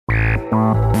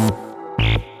Hi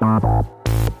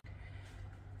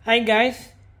guys,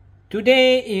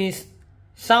 today is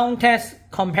sound test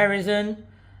comparison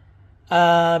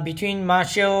between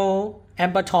Marshall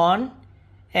Emberton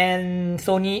and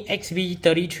Sony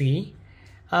XB33.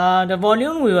 The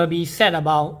volume will be set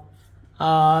about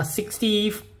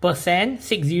 60%,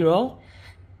 60.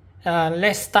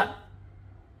 Let's start.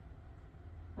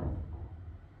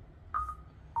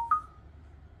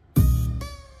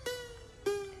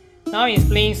 Now it's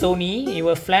playing Sony. It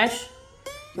will flash.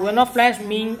 It will not flash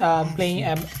mean playing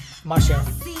Marshall.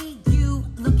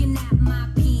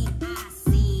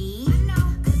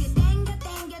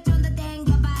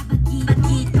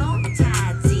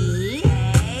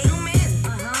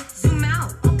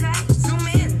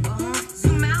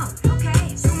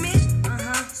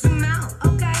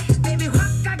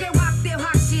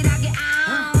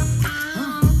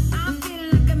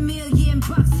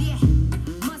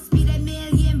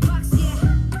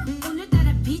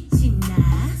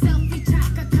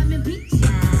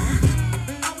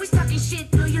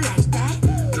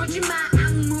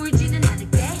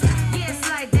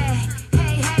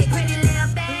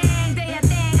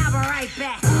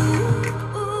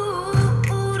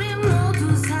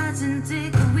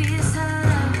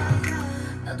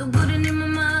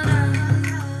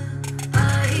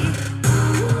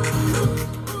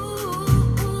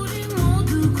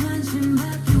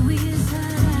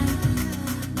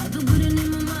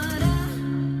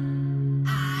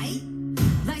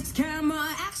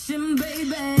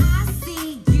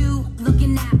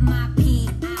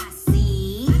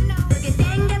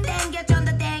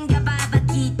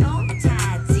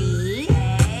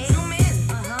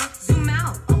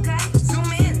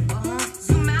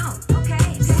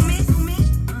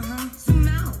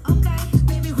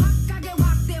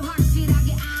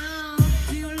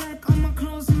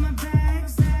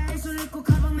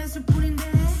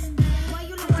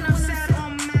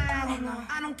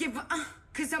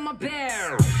 Cause I'm a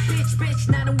bear. Bitch,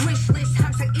 not a wish list.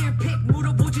 항상 earpick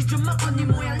물어보지 좀 마 언니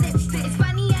모양 lipstick. It's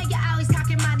funny how you always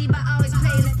talking money but always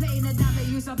playing the dollar.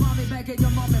 Use up all back in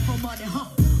your moment for money, huh?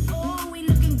 Oh, we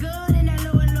looking good in that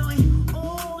low.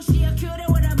 Oh, she a cutie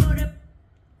with a motor.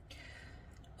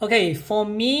 Okay, for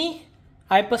me,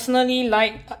 I personally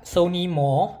like Sony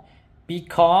more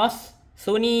because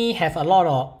Sony have a lot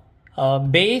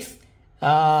of bass.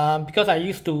 Because I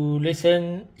used to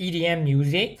listen EDM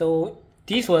music, so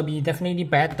this will be definitely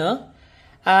better.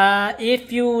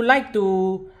 If you like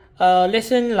to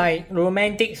listen like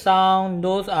romantic song,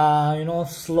 those are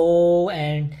slow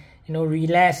and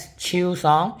relaxed, chill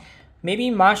song, maybe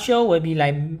Marshall will be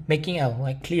like making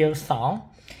a clear sound.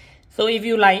 So if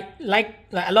you like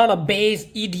a lot of bass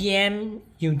EDM,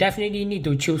 you definitely need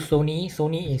to choose Sony.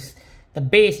 Sony is the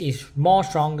bass is more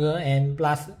stronger, and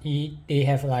plus they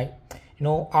have like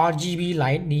RGB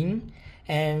lighting,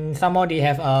 and some more they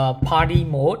have a party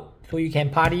mode, so you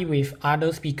can party with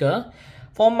other speaker.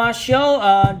 For Marshall,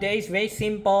 there is very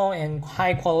simple and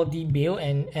high quality build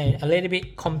and a little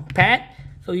bit compact,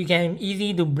 so you can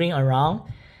easy to bring around.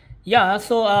 Yeah,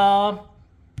 so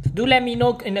do let me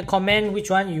know in the comment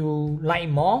which one you like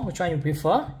more, which one you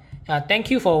prefer. Thank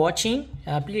you for watching.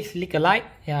 Please click a like,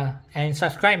 and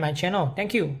subscribe my channel.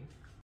 Thank you.